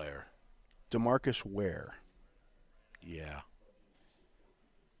good player. DeMarcus Ware. Yeah.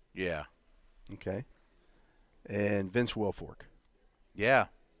 Yeah. Okay. And Vince Wilfork. Yeah.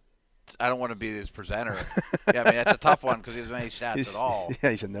 I don't want to be his presenter. Yeah, I mean, that's a tough one because he doesn't have any stats at all. Yeah,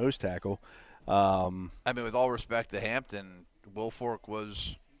 he's a nose tackle. I mean, with all respect to Hampton, Wilfork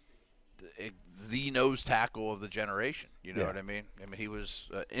was the nose tackle of the generation. You know what I mean? I mean, he was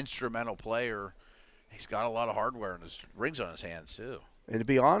an instrumental player. He's got a lot of hardware and his rings on his hands, too. And to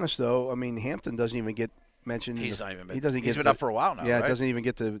be honest, though, I mean, Hampton doesn't even get mentioned. He's not even. He doesn't he's been up for a while now. Yeah, right? Doesn't even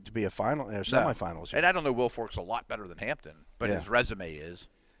get to be a final or semifinals. And I don't know. Wilfork's a lot better than Hampton, but his resume is.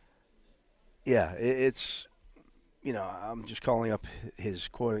 Yeah, it's. I'm just calling up his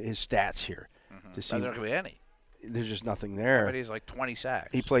stats here to see. There's not going to be any. There's just nothing there. But he's like 20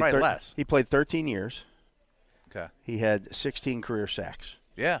 sacks. He played less. He played 13 years. Okay. He had 16 career sacks.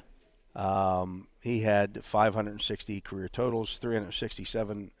 Yeah. He had 560 career totals,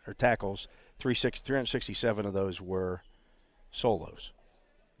 367 tackles. 367 of those were solos.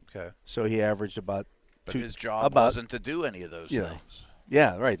 Okay. So he averaged about. But his job wasn't to do any of those things.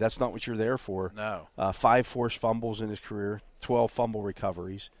 Yeah, right. That's not what you're there for. No. 5 forced fumbles in his career, 12 fumble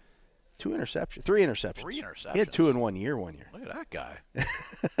recoveries, 3 interceptions. 3 interceptions. He had 2 in 1 year. Look at that guy.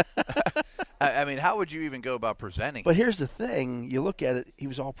 I mean, how would you even go about presenting? But here's the thing. You look at it, he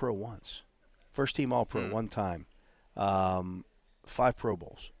was All-Pro once. First team All-Pro one time. 5 Pro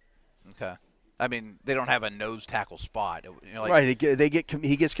Bowls. Okay. I mean, they don't have a nose tackle spot. Right.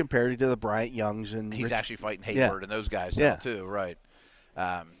 He gets compared to the Bryant Youngs. And he's actually fighting Hayward and those guys now, too. Right.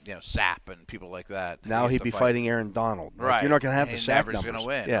 Sapp and people like that. Now he'd be fighting Aaron Donald. Right. You're not going to have the sack numbers. Never's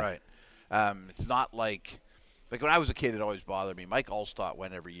going to win. Right. It's not like when I was a kid, it always bothered me. Mike Allstott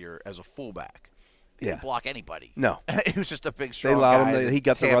went every year as a fullback. He didn't block anybody. No. He was just a big, strong guy. They allowed him. He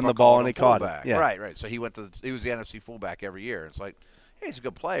got to run the ball and he caught it. Yeah. Right. So he was the NFC fullback every year. It's like, hey, he's a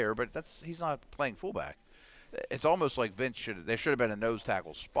good player, but he's not playing fullback. It's almost like there should have been a nose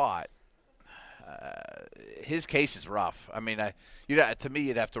tackle spot. His case is rough. I mean, to me,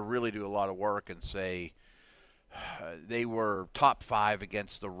 you'd have to really do a lot of work and say, they were top 5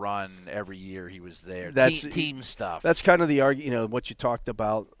 against the run every year he was there. That's team stuff. That's kind of the argument. What you talked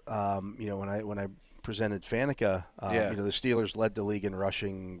about. When I presented Faneca, the Steelers led the league in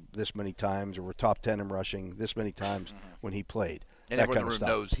rushing this many times, or were top 10 in rushing this many times when he played. And that everyone kind of stuff.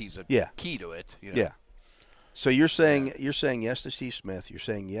 knows he's a key to it. Yeah. So you're saying yes to Steve Smith. You're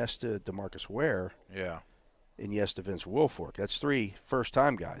saying yes to DeMarcus Ware. Yeah. And yes to Vince Wilfork. That's 3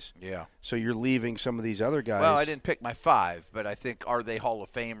 first-time guys. Yeah. So you're leaving some of these other guys. Well, I didn't pick my 5, but I think are they Hall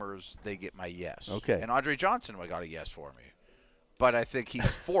of Famers? They get my yes. Okay. And Andre Johnson got a yes for me. But I think he's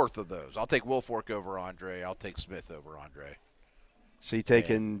 4th of those. I'll take Wilfork over Andre. I'll take Smith over Andre. So you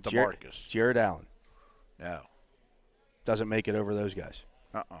taking Jared Allen? No. Doesn't make it over those guys.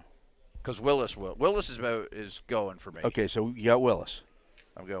 Because Willis will. Willis is going for me. Okay, so you got Willis.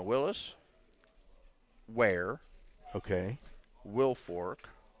 I'm going Willis, Ware. Okay. Wilfork.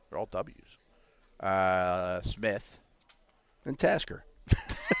 They're all W's. Smith. And Tasker.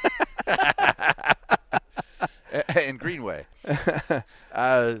 And Greenway. Then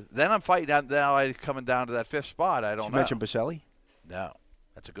I'm fighting out. Now I'm coming down to that 5th spot. I don't know. You mentioned Baselli? No.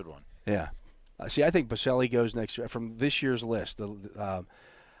 That's a good one. Yeah. See, I think Baselli goes next year. From this year's list,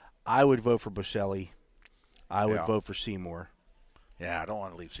 I would vote for Baselli. I would vote for Seymour. Yeah, I don't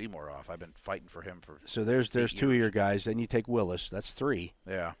want to leave Seymour off. I've been fighting for him for So there's 2 of your guys. Then you take Willis. That's 3.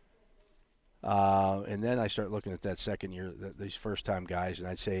 Yeah. And then I start looking at that second year, these first-time guys, and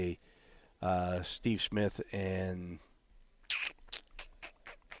I'd say Steve Smith and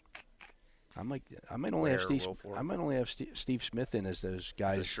I might only have Steve Smith in as those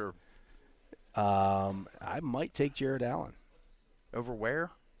guys. Yeah, sure. I might take Jared Allen over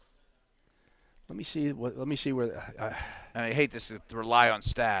where? Let me see where. I hate this to rely on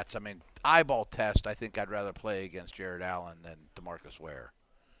stats. I mean, eyeball test. I think I'd rather play against Jared Allen than DeMarcus Ware.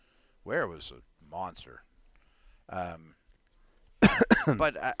 Ware was a monster.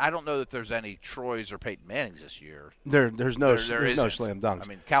 But I don't know that there's any Troys or Peyton Mannings this year. There's no slam dunk. I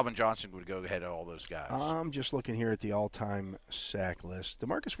mean, Calvin Johnson would go ahead of all those guys. I'm just looking here at the all-time sack list.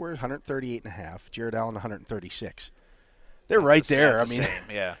 DeMarcus Ware is 138.5. Jared Allen 136. They're right there. I mean,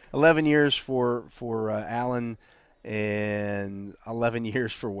 11 years for Allen and 11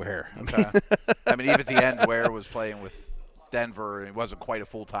 years for Ware. I mean, even at the end, Ware was playing with Denver, and he wasn't quite a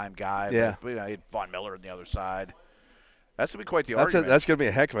full-time guy. Yeah. But, he had Von Miller on the other side. That's going to be quite the argument. That's going to be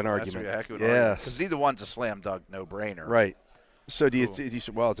a heck of an argument. Because neither one's a slam dunk, no-brainer. Right. So do you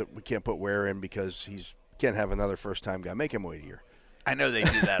say, well, we can't put Ware in because can't have another first-time guy. Make him wait a year. I know they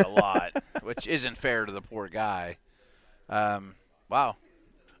do that a lot, which isn't fair to the poor guy. Wow.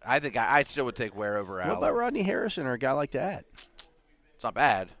 I think I still would take Ware over Allen. What about Rodney Harrison or a guy like that? It's not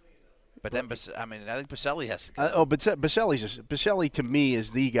bad. But then, I think Baselli has to go. Baselli to me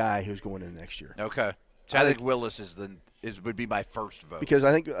is the guy who's going in next year. Okay. So I think Willis would be my first vote. Because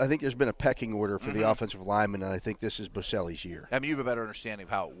I think there's been a pecking order for the offensive lineman, and I think this is Baselli's year. I mean, you have a better understanding of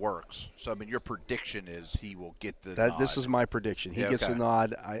how it works. So, I mean, your prediction is he will get the nod. This is my prediction. He gets the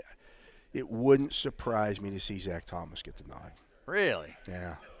nod. It wouldn't surprise me to see Zach Thomas get the nod. Really?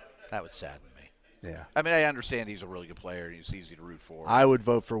 Yeah. That would sadden me. Yeah. I mean, I understand he's a really good player and he's easy to root for. I would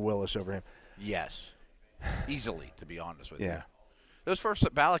vote for Willis over him. Yes. Easily, to be honest with you. Yeah. Those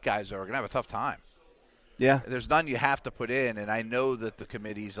first ballot guys, though, are going to have a tough time. Yeah. There's none you have to put in, and I know that the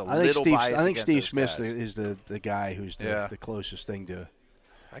committee's little biased. I think Steve Smith is the guy who's the closest thing to.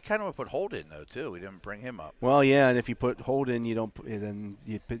 I kind of would put Holt in, though, too. We didn't bring him up. Well, yeah, and if you put Holt in, then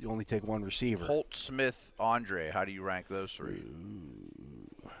you only take one receiver. Holt, Smith, Andre. How do you rank those 3?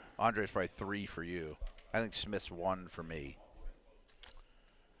 Ooh. Andre's probably 3 for you. I think Smith's 1 for me.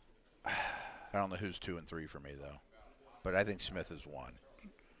 I don't know who's 2 and 3 for me, though. But I think Smith is 1.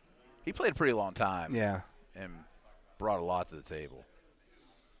 He played a pretty long time. Yeah. And brought a lot to the table.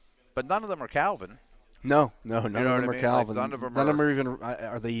 But none of them are Calvin. No, none of them are Calvin. Like none of them are even.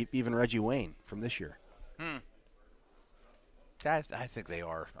 Are they even Reggie Wayne from this year? I think they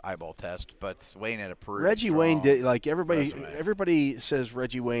are eyeball test, but Wayne had a pretty Reggie Wayne did like everybody. resume. Everybody says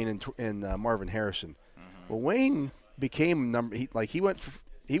Reggie Wayne and Marvin Harrison. Well, Wayne became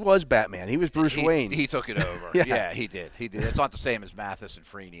he was Batman. He was Bruce Wayne. He took it over. Yeah, he did. It's not the same as Mathis and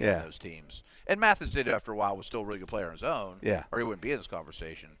Freeney on those teams. And Mathis did it after a while. Was still a really good player on his own. Yeah. Or he wouldn't be in this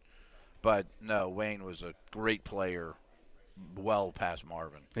conversation. But no, Wayne was a great player, well past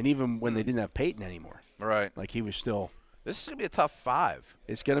Marvin. And even when they didn't have Peyton anymore, right? Like he was still. This is gonna be a tough 5.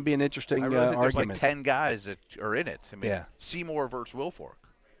 It's gonna be an interesting I really think argument. There's like 10 guys that are in it. I mean, yeah. Seymour versus Wilfork.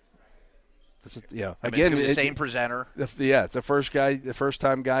 Again, the same presenter. It's the first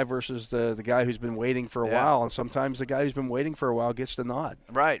time guy versus the guy who's been waiting for a while, and sometimes the guy who's been waiting for a while gets the nod.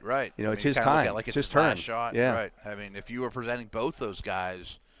 Right. It's his time. Like it's his turn. Last shot. Yeah. Right. I mean, if you were presenting both those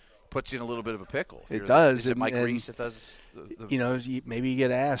guys, puts you in a little bit of a pickle. It does. Is it Mike Reese that does? Maybe you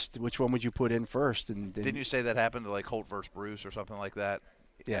get asked which one would you put in first, and didn't you say that happened to like Holt versus Bruce or something like that?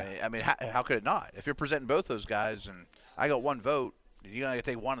 Yeah. I mean, how could it not? If you're presenting both those guys, and I got one vote, you gotta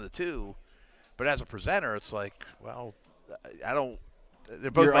take one of the two. But as a presenter, it's like, well, I don't.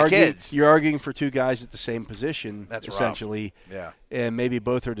 They're both my kids. You're arguing for two guys at the same position, that's essentially. Rough. Yeah. And maybe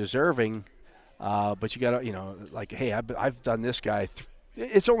both are deserving, but you got to, like, hey, I've done this guy.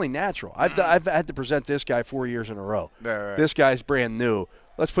 It's only natural. I've had to present this guy 4 years in a row. Right. This guy's brand new.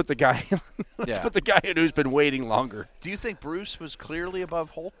 Let's put the guy. Put the guy in who's been waiting longer. Do you think Bruce was clearly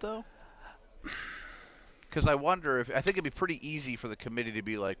above Holt though? Because I wonder I think it'd be pretty easy for the committee to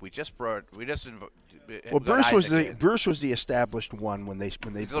be like, Bruce was the established one when they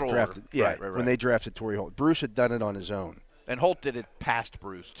drafted. Yeah, right. When they drafted Torrey Holt, Bruce had done it on his own. And Holt did it past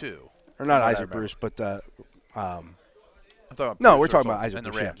Bruce too. Or not Isaac Bruce, but we're talking about Isaac and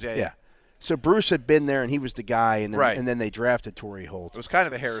the Bruce. Rams. Yeah. So Bruce had been there, and he was the guy, and right. and then they drafted Torrey Holt. It was kind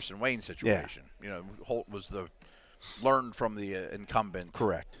of a Harrison Wayne situation. Yeah. Holt was learned from the incumbent.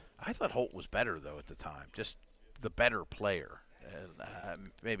 Correct. I thought Holt was better, though, at the time, just the better player.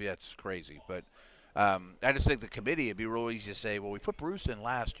 Maybe that's crazy, but I just think the committee, it'd be real easy to say, well, we put Bruce in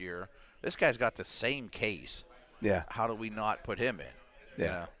last year. This guy's got the same case. Yeah. How do we not put him in?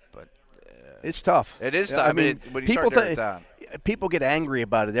 Yeah. But it's tough. It is tough. I mean, when you start narrowing it down. People get angry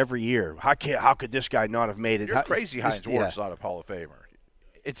about it every year. How could this guy not have made it? You're crazy Hines Ward's not a Hall of Famer.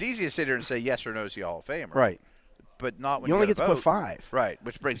 It's easy to sit here and say yes or no is he a Hall of Famer. Right. But not when you only get to put 5. Right,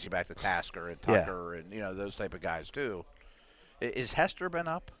 which brings you back to Tasker and Tucker and those type of guys too. Is Hester been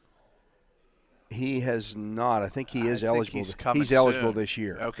up? He has not. I think he is eligible. He's eligible this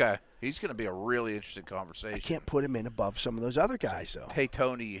year. Okay. He's going to be a really interesting conversation. I can't put him in above some of those other guys, though. Hey,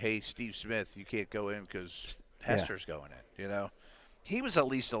 Tony. Hey, Steve Smith. You can't go in because Hester's going in, He was at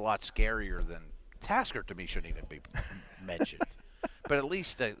least a lot scarier than Tasker to me shouldn't even be mentioned. But at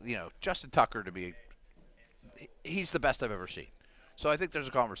least, Justin Tucker to me, he's the best I've ever seen. So I think there's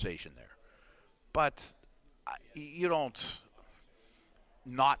a conversation there. But you don't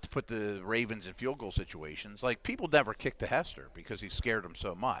not put the Ravens in field goal situations. Like, people never kicked to Hester because he scared them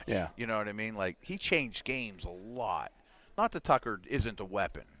so much. Yeah. You know what I mean? Like, he changed games a lot. Not that Tucker isn't a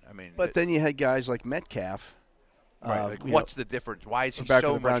weapon. I mean, but then you had guys like Metcalf. Right. What's the difference? Why is he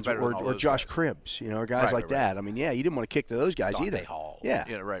so much better than all or those Josh guys? Cribbs, or guys like that. I mean, you didn't want to kick to those guys Dante either. Hall. Yeah.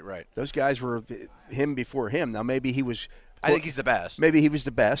 Right. Those guys were him before him. Now, maybe he was – I think he's the best. Maybe he was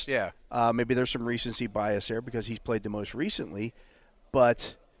the best. Yeah. Maybe there's some recency bias there because he's played the most recently.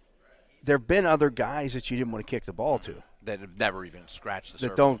 But there have been other guys that you didn't want to kick the ball to. That have never even scratched the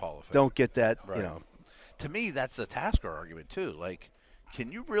surface of of Hall of Fame. Don't get that, right. To me, that's a Tasker argument, too. Like,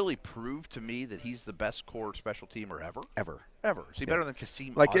 can you really prove to me that he's the best core special teamer ever? Ever. Is he better than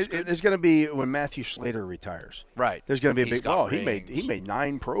Kasim Osgood? There's going to be when Matthew Slater retires. Right. There's going to be a big. Oh, he made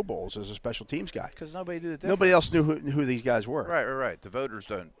 9 Pro Bowls as a special teams guy. Because nobody did it. Nobody else knew who these guys were. Right. The voters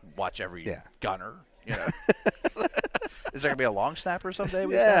don't watch every gunner. Is there going to be a long snapper someday?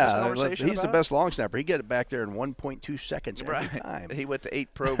 He's the best long snapper. He get it back there in 1.2 seconds every time. He went to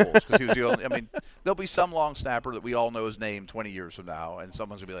 8 Pro Bowls because he was the only. I mean, there'll be some long snapper that we all know his name 20 years from now, and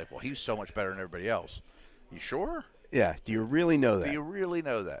someone's going to be like, well, he's so much better than everybody else. You sure? Yeah. Do you really know that? Do you really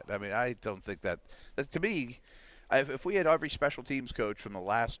know that? I mean, I don't think that to me, if we had every special teams coach from the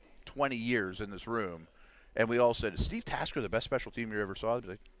last 20 years in this room, and we all said, is Steve Tasker the best special team you ever saw? I'd be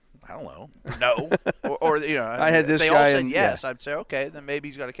like, I don't know. No. or I had this they guy all said yes. I'd say, okay, then maybe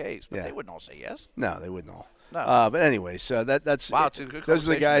he's got a case. But they wouldn't all say yes. No, they wouldn't all. No. But anyways, that's wow, it's a good those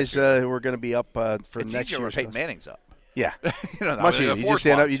are the guys who are going to be up for next year. It's easier when Peyton Manning's up. Yeah. Much easier. You just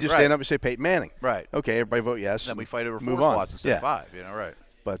stand up. You just stand up and say Peyton Manning. Right. Okay, everybody vote yes. And then we fight over 4 move spots on. instead of 5. Right.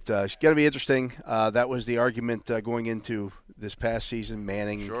 But it's going to be interesting. That was the argument going into this past season.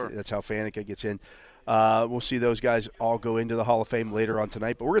 Manning. Sure. That's how Faneca gets in. We'll see those guys all go into the Hall of Fame later on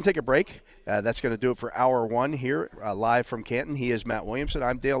tonight. But we're going to take a break. That's going to do it for Hour 1 here, live from Canton. He is Matt Williamson.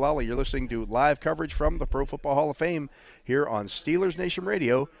 I'm Dale Lally. You're listening to live coverage from the Pro Football Hall of Fame here on Steelers Nation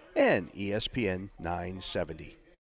Radio and ESPN 970.